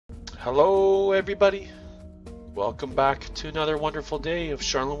Hello everybody, welcome back to another wonderful day of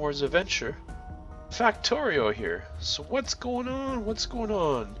Sharlenwar's adventure. Factorio here. So what's going on?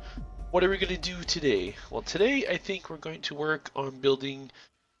 What are we going to do today? Well, today I think we're going to work on building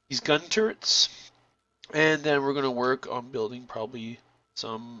these gun turrets, and then we're going to work on building probably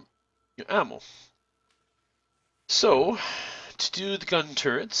some ammo. So, to do the gun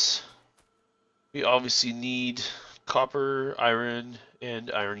turrets, we obviously need copper, iron,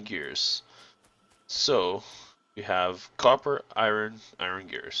 and iron gears. So, we have copper, iron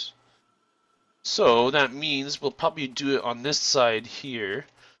gears. So that means we'll probably do it on this side here.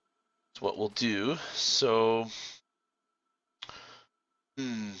 That's what we'll do. So,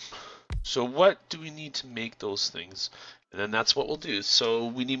 so what do we need to make those things? And then that's what we'll do. So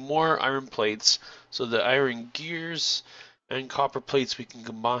we need more iron plates. So the iron gears and copper plates we can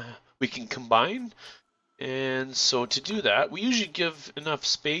combine. And so to do that, we usually give enough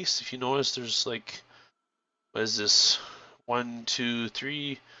space. If you notice, there's like, what is this? 1, 2,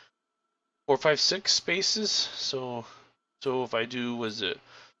 3, 4, 5, 6 spaces. So if I do, was it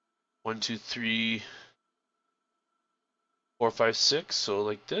 1, 2, 3, 4, 5, 6? So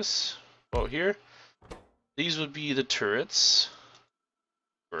like this. Oh, here. These would be the turrets.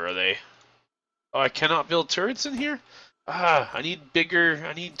 Where are they? Oh, I cannot build turrets in here? I need bigger.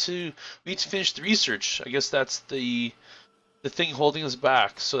 We need to finish the research. I guess that's the thing holding us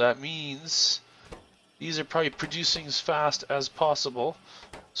back. So that means these are probably producing as fast as possible.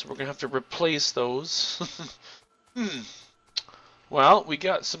 So we're gonna have to replace those. Well, we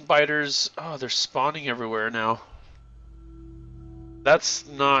got some biters. Oh, they're spawning everywhere now. That's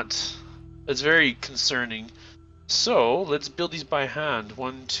very concerning. So let's build these by hand.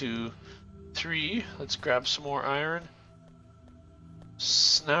 1, 2, 3. Let's grab some more iron.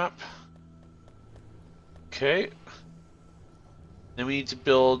 Snap. Okay. Then we need to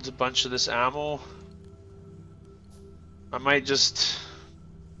build a bunch of this ammo. I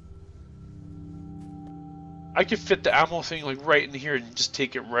could fit the ammo thing like right in here and just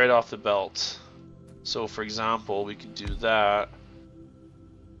take it right off the belt. So for example, we could do that.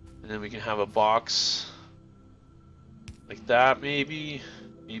 And then we can have a box like that maybe.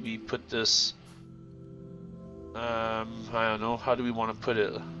 Maybe put this, I don't know, how do we want to put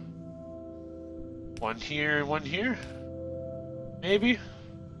it? One here and one here? Maybe?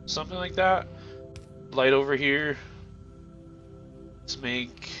 Something like that. Light over here. Let's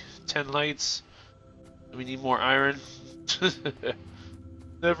make 10 lights. We need more iron.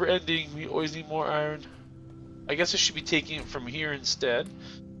 Never ending, we always need more iron. I guess I should be taking it from here instead.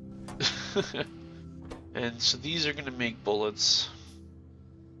 And so these are going to make bullets.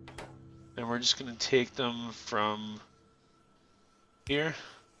 And we're just going to take them from here.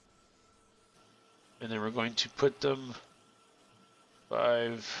 And then we're going to put them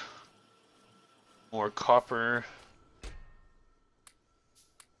 5 more copper.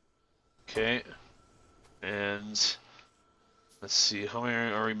 Okay. And let's see, how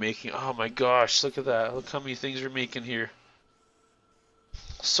many are we making? Oh my gosh, look at that. Look how many things we're making here.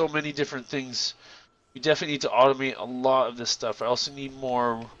 So many different things. We definitely need to automate a lot of this stuff. I also need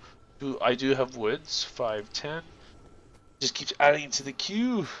more. I do have woods. 5, 10. Just keeps adding to the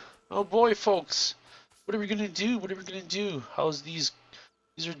queue. Oh boy, folks. What are we gonna do? How's these?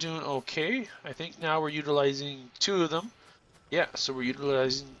 These are doing okay. I think now we're utilizing 2 of them. Yeah, so we're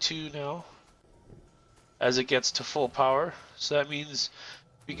utilizing 2 now as it gets to full power. So that means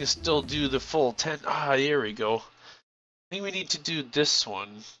we can still do the full 10. Ah, there we go. I think we need to do this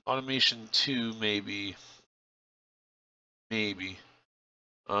one. Automation 2, maybe.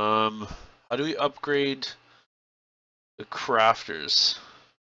 How do we upgrade the crafters?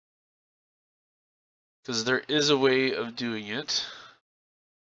 Because there is a way of doing it.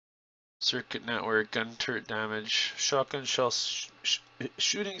 Circuit network, gun turret damage, shotgun shell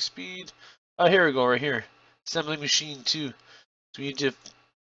shooting speed. Oh, here we go, right here. Assembly machine 2. So we need to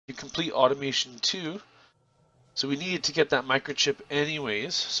complete automation 2. So we needed to get that microchip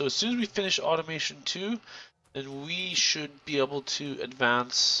anyways. So as soon as we finish automation 2, then we should be able to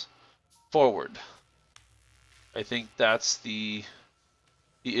advance forward. I think that's the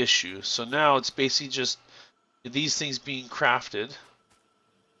issue. So now it's basically just these things being crafted,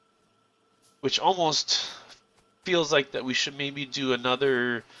 which almost feels like that we should maybe do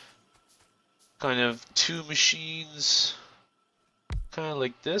another kind of 2 machines, kind of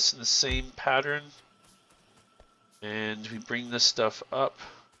like this in the same pattern. And we bring this stuff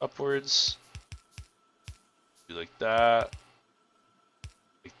upwards. Do like that.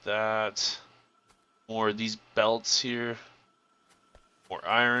 Like that. More of these belts here. More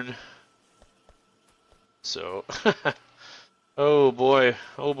iron. So, oh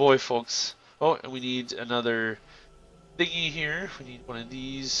boy, folks. Oh, and we need another thingy here. We need one of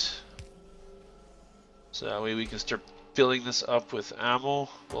these. So that way we can start filling this up with ammo.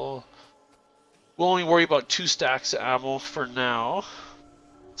 We'll only worry about 2 stacks of ammo for now.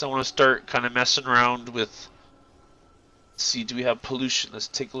 So I want to start kind of messing around with, let's see, do we have pollution? Let's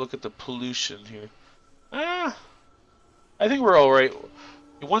take a look at the pollution here. I think we're alright.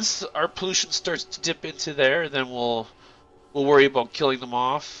 Once our pollution starts to dip into there, then we'll worry about killing them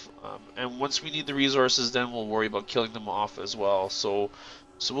off. And once we need the resources, then we'll worry about killing them off as well. So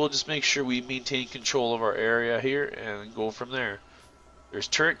we'll just make sure we maintain control of our area here and go from there. There's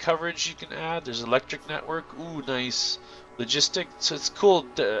turret coverage you can add. There's electric network. Ooh, nice. Logistic. So it's cool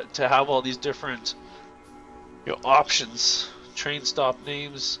to have all these different options. Train stop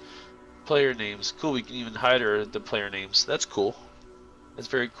names, player names. Cool, we can even hide the player names. That's cool. That's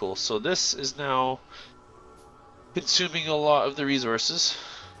very cool. So this is now consuming a lot of the resources.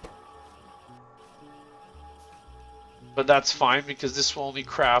 But that's fine because this will only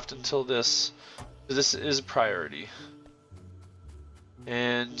craft until this is a priority.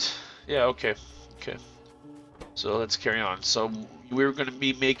 And yeah, okay. So let's carry on. So we're going to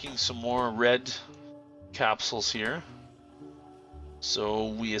be making some more red capsules here. So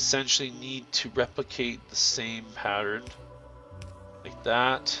we essentially need to replicate the same pattern like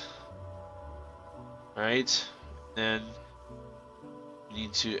that. Right? Then we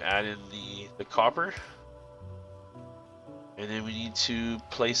need to add in the copper. And then we need to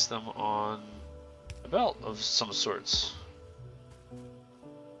place them on a belt of some sorts.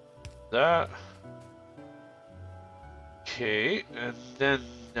 That. Okay, and then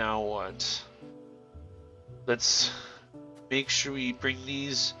now what? Let's make sure we bring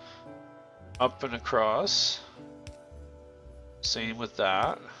these up and across. Same with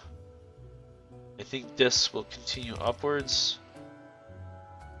that. I think this will continue upwards.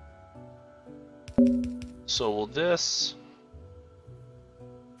 So will this.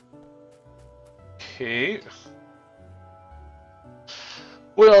 Okay.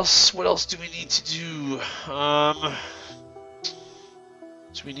 What else? What else do we need to do?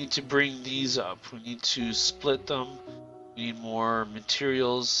 So we need to bring these up. We need to split them. We need more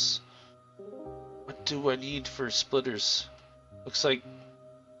materials. What do I need for splitters? Looks like...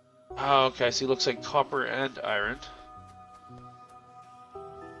 Oh, okay, I see. Looks like copper and iron.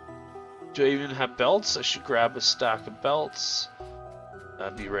 Do I even have belts? I should grab a stack of belts.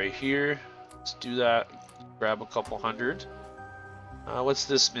 That'd be right here. Let's do that. Grab a couple hundred. What's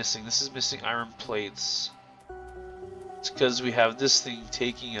this missing? This is missing iron plates. It's because we have this thing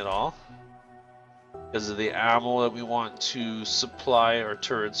taking it all. Because of the ammo that we want to supply our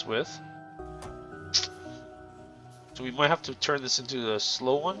turrets with. So we might have to turn this into a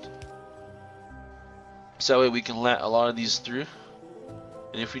slow one. So that way we can let a lot of these through.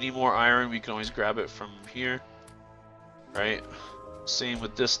 And if we need more iron, we can always grab it from here. Right? Same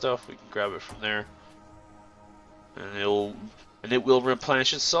with this stuff, we can grab it from there. And it will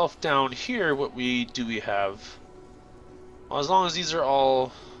replenish itself down here. What we have? Well, as long as these are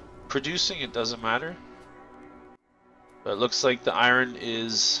all producing, it doesn't matter. But it looks like the iron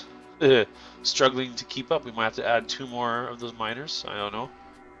is struggling to keep up. We might have to add 2 more of those miners. I don't know.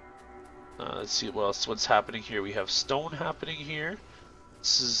 Let's see what else. What's happening here? We have stone happening here.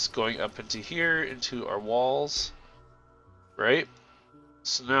 This is going up into here, into our walls. Right?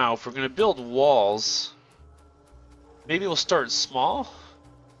 So now, if we're going to build walls, maybe we'll start small.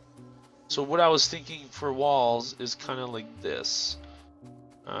 So what I was thinking for walls is kind of like this.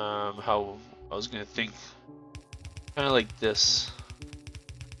 How I was going to think, kind of like this.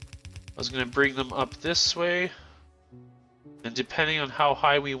 I was going to bring them up this way. And depending on how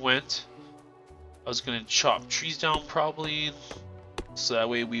high we went, I was going to chop trees down probably. So that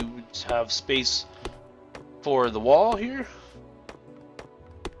way we would have space for the wall here.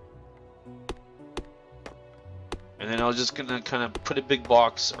 And then I was just gonna kind of put a big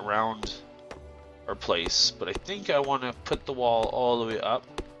box around our place. But I think I want to put the wall all the way up.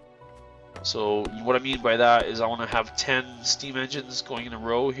 So what I mean by that is I want to have 10 steam engines going in a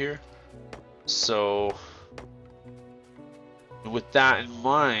row here. So with that in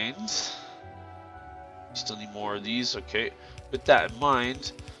mind, still need more of these, okay. With that in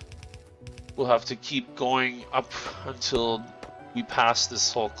mind, we'll have to keep going up until we pass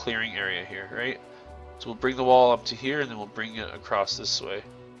this whole clearing area here, right? So we'll bring the wall up to here and then we'll bring it across this way.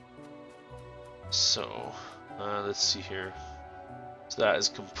 So let's see here. So that is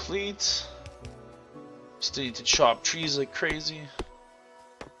complete. Still need to chop trees like crazy.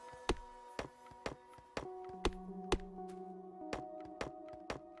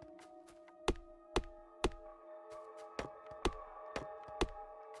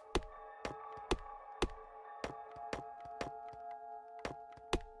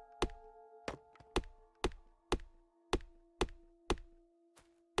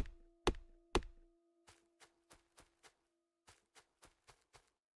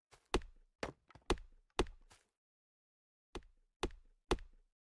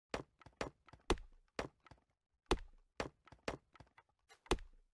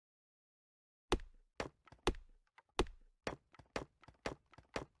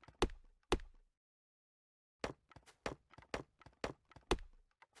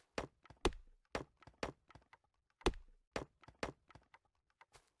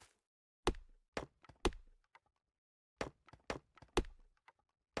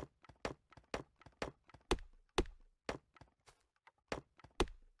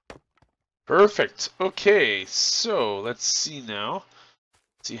 Perfect. Okay, so let's see now.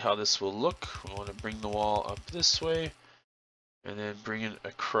 See how this will look. We want to bring the wall up this way and then bring it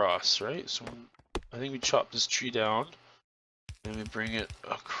across, right? So I think we chop this tree down and we bring it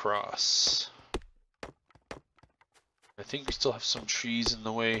across. I think we still have some trees in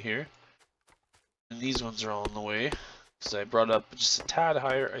the way here. And these ones are all in the way because I brought up just a tad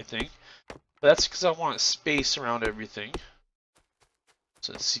higher, I think. But that's because I want space around everything.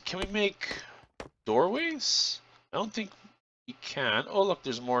 So let's see, can we make doorways? I don't think we can. Oh look,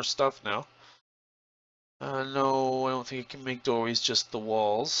 there's more stuff now. No, I don't think I can make doorways, just the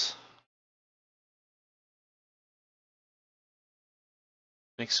walls.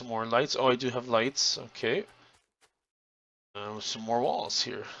 Make some more lights. Oh, I do have lights. Okay. Some more walls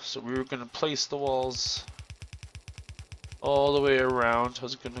here. So we were going to place the walls all the way around. I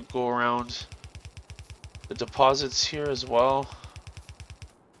was going to go around the deposits here as well,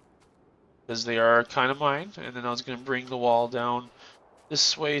 because they are kind of mine. And then I was going to bring the wall down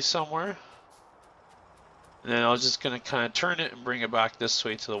this way somewhere. And then I was just going to kind of turn it and bring it back this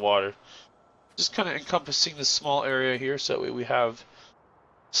way to the water. Just kind of encompassing this small area here, so that way we have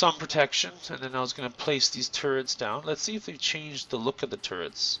some protection. And then I was going to place these turrets down. Let's see if they've changed the look of the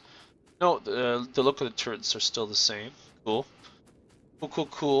turrets. No, the look of the turrets are still the same. Cool. Cool, cool,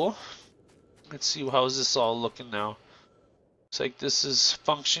 cool. Let's see, how is this all looking now? Looks like this is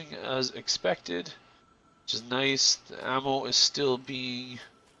functioning as expected, which is nice. The ammo is still being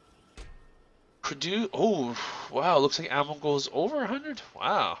produced. Oh, wow, looks like ammo goes over 100.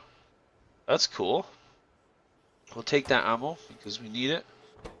 Wow, that's cool. We'll take that ammo because we need it.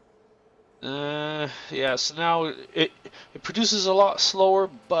 Yeah, so now it produces a lot slower,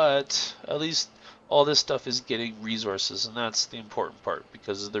 but at least all this stuff is getting resources, and that's the important part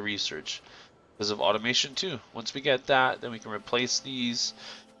because of the research, because of automation too. Once we get that, then we can replace these,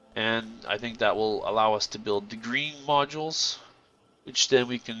 and I think that will allow us to build the green modules, which then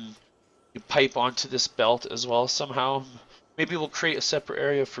we can pipe onto this belt as well somehow. Maybe we'll create a separate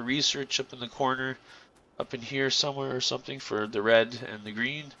area for research up in the corner, up in here somewhere or something, for the red and the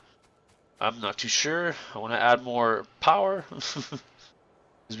green. I'm not too sure. I want to add more power because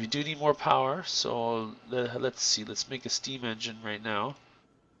we do need more power. So let's see. Let's make a steam engine right now.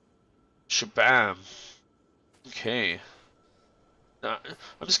 Shabam. Okay. I'm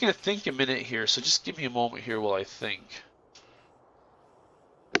just going to think a minute here. So just give me a moment here while I think.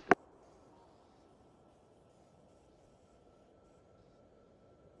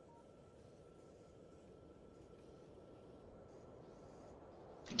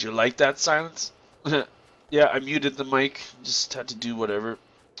 Did you like that silence? Yeah, I muted the mic. Just had to do whatever.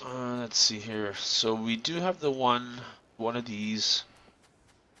 Let's see here. So we do have the one of these.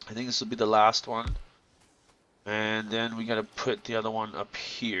 I think this will be the last one. And then we gotta put the other one up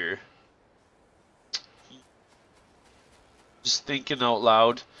here. Just thinking out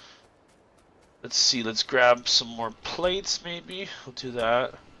loud. Let's see, let's grab some more plates maybe. We'll do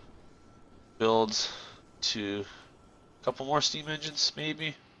that. Build to a couple more steam engines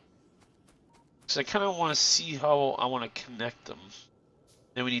maybe. So I kind of want to see how I want to connect them.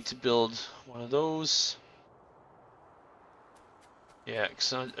 Then we need to build one of those. Yeah,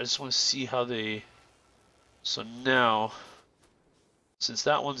 because I just want to see how they... So now, since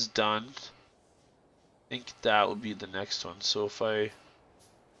that one's done, I think that would be the next one. So if I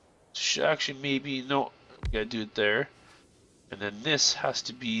should actually maybe, no, we gotta do it there. And then this has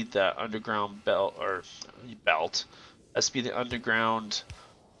to be that underground belt, or belt. Has to be the underground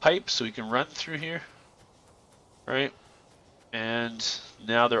pipe so we can run through here. Right? And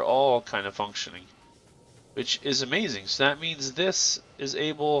now they're all kind of functioning, which is amazing. So that means this is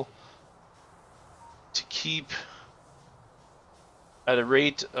able to keep at a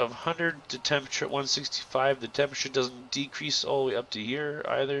rate of 100 to temperature at 165. The temperature doesn't decrease all the way up to here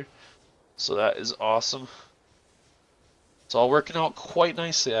either. So that is awesome. It's all working out quite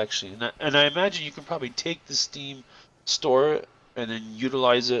nicely actually. And I imagine you can probably take the steam, store it, and then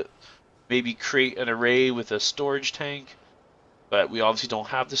utilize it. Maybe create an array with a storage tank. But we obviously don't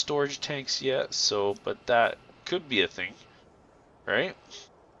have the storage tanks yet, so, but that could be a thing, right?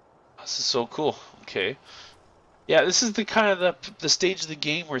 This is so cool. Okay. Yeah, this is the kind of the stage of the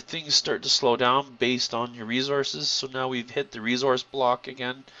game where things start to slow down based on your resources. So now we've hit the resource block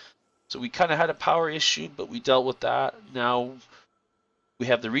again. So we kind of had a power issue, but we dealt with that. Now we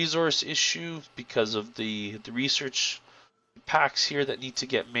have the resource issue because of the research packs here that need to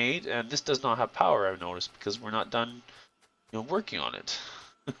get made, and this does not have power, I've noticed, because we're not done, working on it.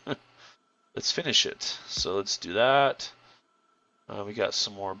 Let's finish it. So let's do that. We got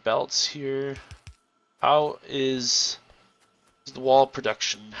some more belts here. How is the wall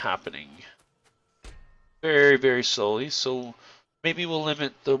production happening? very, very slowly. So maybe we'll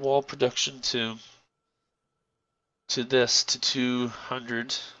limit the wall production to this, to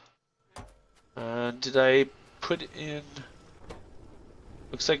 200. Did I put in...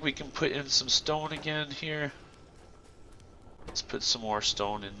 Looks like we can put in some stone again here. Let's put some more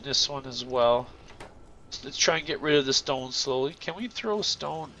stone in this one as well. So let's try and get rid of the stone slowly. Can we throw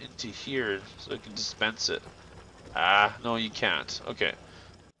stone into here so I can dispense it? Ah, no, you can't. Okay,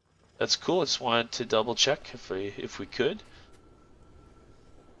 that's cool. I just wanted to double check if we could.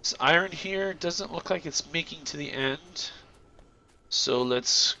 This iron here doesn't look like it's making to the end. So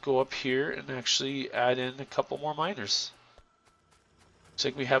let's go up here and actually add in a couple more miners. Looks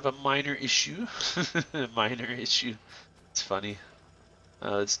like we have a miner issue. Miner issue. It's funny.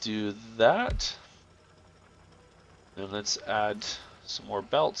 Let's do that. And let's add some more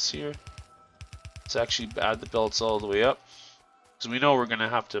belts here. Let's actually add the belts all the way up. Because we know we're going to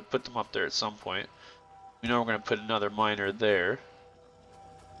have to put them up there at some point. We know we're going to put another miner there.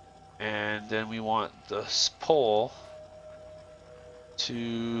 And then we want this pole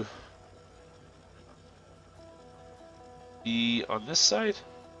to be on this side.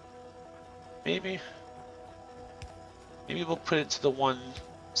 Maybe we'll put it to the one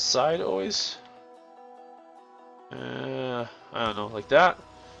side always. I don't know, like that.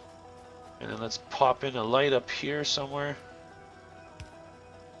 And then let's pop in a light up here somewhere.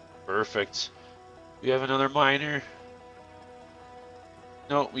 Perfect. We have another miner.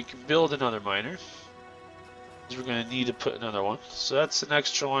 No, we can build another miner. Because we're going to need to put another one. So that's an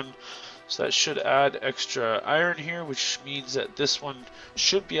extra one. So that should add extra iron here, which means that this one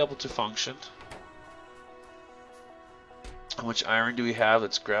should be able to function. How much iron do we have?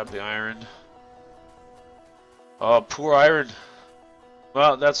 Let's grab the iron. Oh, poor iron.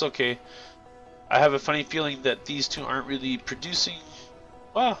 Well, that's okay. I have a funny feeling that these two aren't really producing.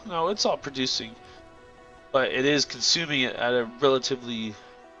 Well, no, it's all producing. But it is consuming it at a relatively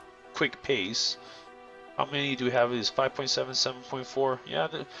quick pace. How many do we have? Is 5.7, 7.4? Yeah,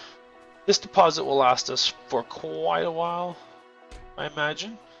 this deposit will last us for quite a while, I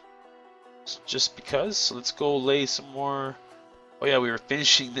imagine. Just because. So let's go lay some more. Oh yeah, we were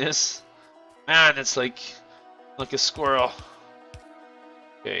finishing this. Man, it's like a squirrel.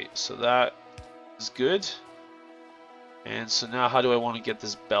 Okay, so that is good. And so now how do I want to get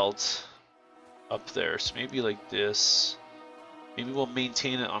this belt up there? So maybe like this. Maybe we'll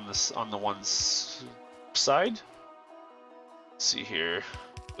maintain it on the one side. Let's see here.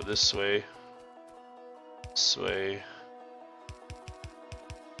 Go this way. This way.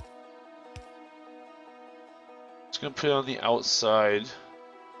 Just gonna put it on the outside.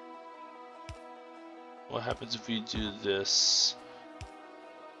 What happens if we do this?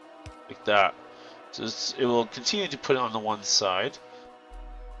 Like that. So it will continue to put it on the one side.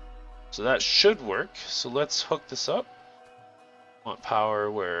 So that should work. So let's hook this up. Want power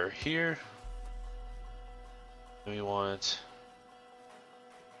where here. And we want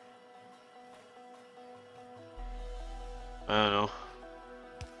I don't know.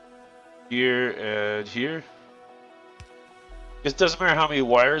 Here and here. It doesn't matter how many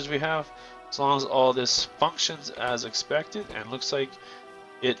wires we have, as long as all this functions as expected, and looks like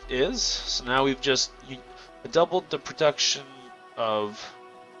it is. So now we've just doubled the production of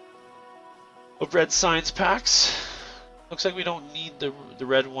red science packs. Looks like we don't need the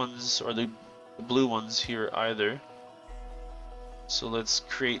red ones or the blue ones here either. So let's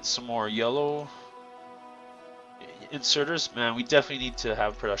create some more yellow inserters. Man, we definitely need to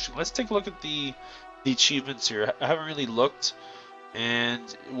have production. Let's take a look at the achievements here. I haven't really looked, and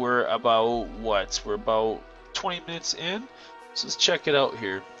we're about what? We're about 20 minutes in. So let's check it out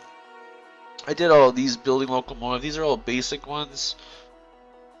here. I did all of these building locomotive. These are all basic ones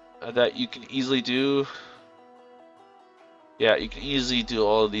that you can easily do. Yeah, you can easily do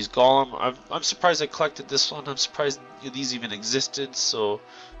all of these. Golem. I'm surprised I collected this one. I'm surprised these even existed. So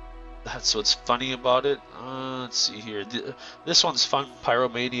that's what's funny about it. Let's see here. This one's fun.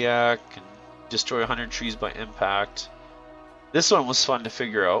 Pyromaniac and destroy 100 trees by impact. This one was fun to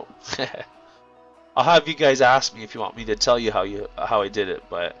figure out. I'll have you guys ask me if you want me to tell you how I did it.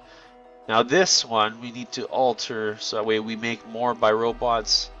 But now this one we need to alter so that way we make more by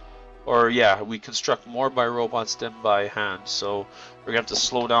robots. Or yeah, we construct more by robots than by hand. So we're gonna have to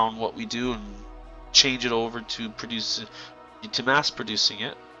slow down what we do and change it over to mass producing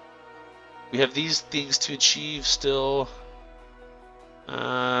it. We have these things to achieve still.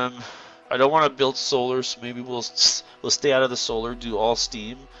 I don't want to build solar, so maybe we'll stay out of the solar. Do all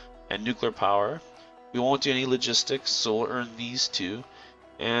steam and nuclear power. We won't do any logistics, so we'll earn these two,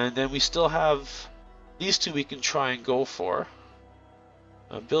 and then we still have these two we can try and go for.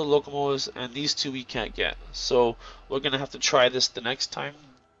 build locomotives, and these two we can't get. So we're gonna have to try this the next time.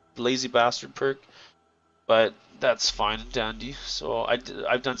 Lazy bastard perk, but that's fine and dandy. So I've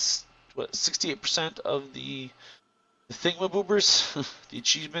done what 68% of the thingamaboobers, the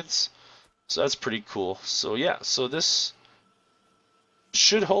achievements. So that's pretty cool. So yeah, so this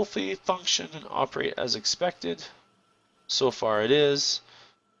should hopefully function and operate as expected. So far it is.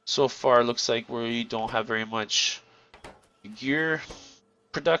 So far it looks like we don't have very much gear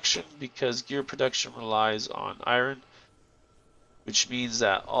production because gear production relies on iron, which means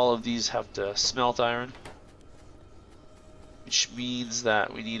that all of these have to smelt iron, which means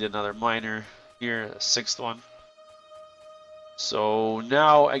that we need another miner here, a sixth one. So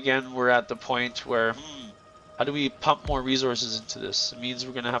now again we're at the point where how do we pump more resources into this? It means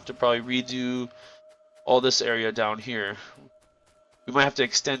we're gonna have to probably redo all this area down here. We might have to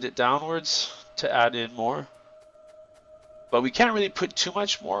extend it downwards to add in more, but we can't really put too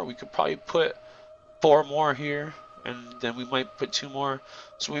much more. We could probably put 4 more here, and then we might put 2 more.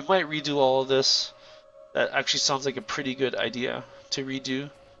 So we might redo all of this. That actually sounds like a pretty good idea to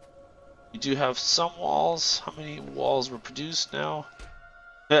redo. We do have some walls. How many walls were produced now?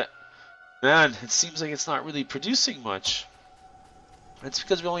 Man, it seems like it's not really producing much. It's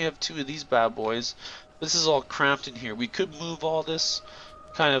because we only have 2 of these bad boys. This is all cramped in here. We could move all this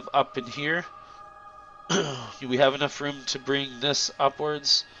kind of up in here. We have enough room to bring this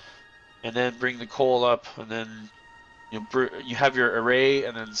upwards, and then bring the coal up, and then you have your array,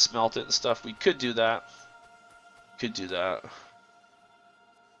 and then smelt it and stuff. We could do that. Could do that.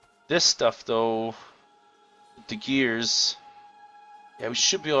 This stuff though, the gears. Yeah, we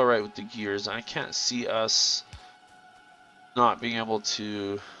should be alright with the gears. I can't see us not being able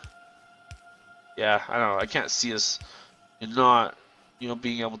to. Yeah, I don't know. I can't see us not,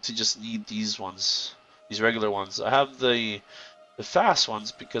 being able to just need these ones, these regular ones. I have the fast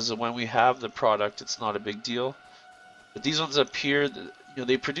ones because when we have the product, it's not a big deal. But these ones up here,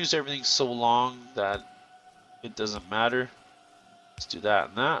 they produce everything so long that it doesn't matter. Let's do that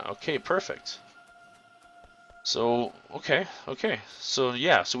and that. Okay, perfect. So, okay. So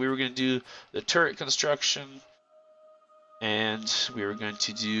yeah, so we were going to do the turret construction, and we were going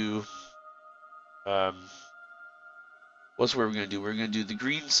to do, what's what we're going to do? We're going to do the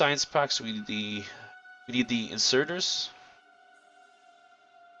green science pack, so we need the inserters,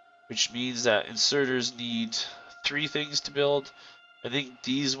 which means that inserters need 3 things to build. I think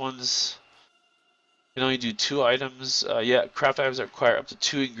these ones can only do 2 items. Yeah, craft items that require up to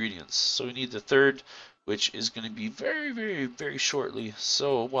 2 ingredients. So we need the third, which is going to be very, very, very shortly.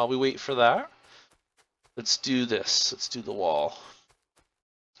 So while we wait for that, let's do this. Let's do the wall.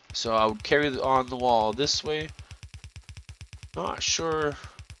 So I would carry on the wall this way. Not sure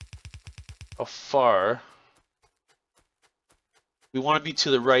how far. We want to be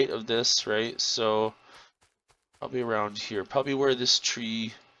to the right of this, right? So probably around here. Probably where this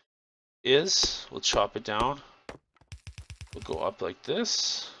tree is. We'll chop it down. We'll go up like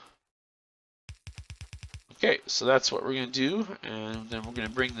this. Okay, so that's what we're going to do, and then we're going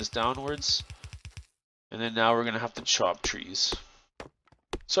to bring this downwards, and then now we're going to have to chop trees.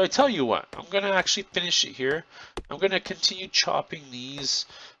 So I tell you what, I'm going to actually finish it here. I'm going to continue chopping these.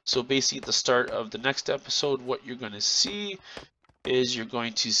 So basically at the start of the next episode, what you're going to see is you're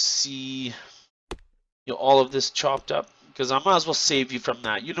going to see all of this chopped up, because I might as well save you from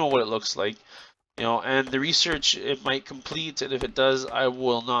that. You know what it looks like, and the research, it might complete, and if it does, I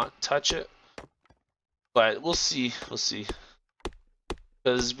will not touch it. But we'll see,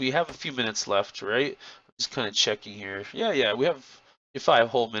 because we have a few minutes left, right? I'm just kind of checking here. Yeah, we have 5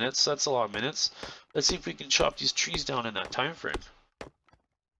 whole minutes. That's a lot of minutes. Let's see if we can chop these trees down in that time frame.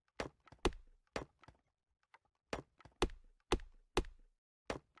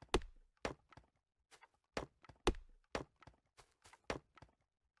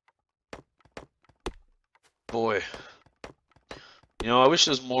 Boy, I wish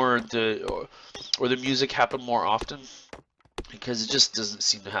there was more or the music happened more often, because it just doesn't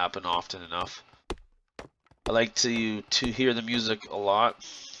seem to happen often enough. I like to hear the music a lot.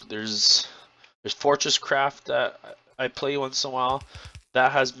 There's Fortress Craft that I play once in a while.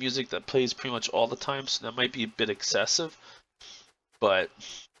 That has music that plays pretty much all the time, so that might be a bit excessive, but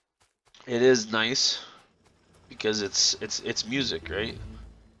it is nice because it's music, right?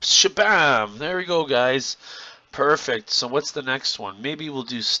 Shabam! There we go, guys. Perfect. So what's the next one? Maybe we'll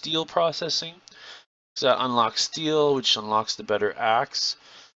do steel processing. So that unlocks steel, which unlocks the better axe.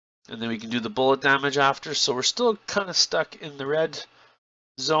 And then we can do the bullet damage after. So we're still kind of stuck in the red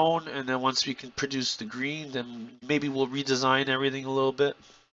zone. And then once we can produce the green, then maybe we'll redesign everything a little bit.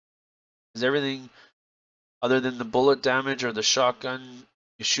 Because everything other than the bullet damage or the shotgun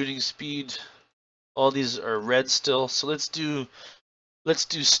shooting speed. All these are red still, so let's do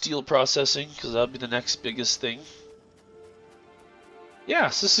steel processing because that'll be the next biggest thing.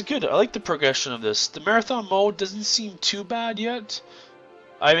 Yes, this is good. I like the progression of this. The marathon mode doesn't seem too bad yet.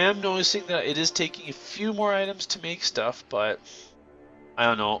 I am noticing that it is taking a few more items to make stuff, but I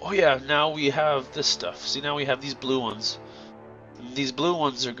don't know. Oh yeah, now we have this stuff. See, now we have these blue ones. And these blue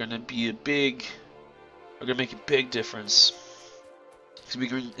ones are gonna be are gonna make a big difference. So we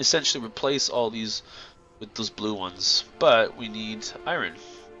can essentially replace all these with those blue ones, but we need iron.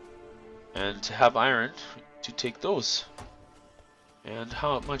 And to have iron, we need to take those. And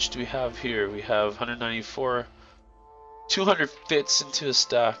how much do we have here? We have 194. 200 fits into a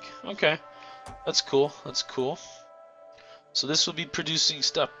stack. Okay, that's cool. That's cool. So this will be producing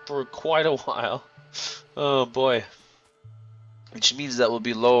stuff for quite a while. Oh boy. Which means that we'll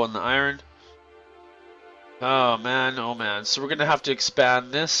be low on the iron. Oh man, oh man. So we're gonna have to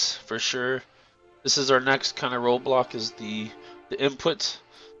expand this for sure. This is our next kind of roadblock, is the input.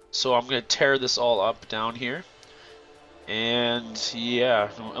 So I'm gonna tear this all up down here. And yeah,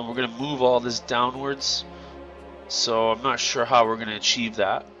 and we're gonna move all this downwards. So I'm not sure how we're gonna achieve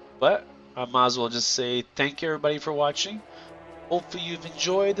that, but I might as well just say thank you everybody for watching. Hopefully you've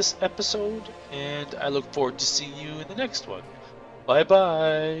enjoyed this episode, and I look forward to seeing you in the next one. Bye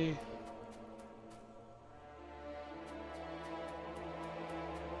bye.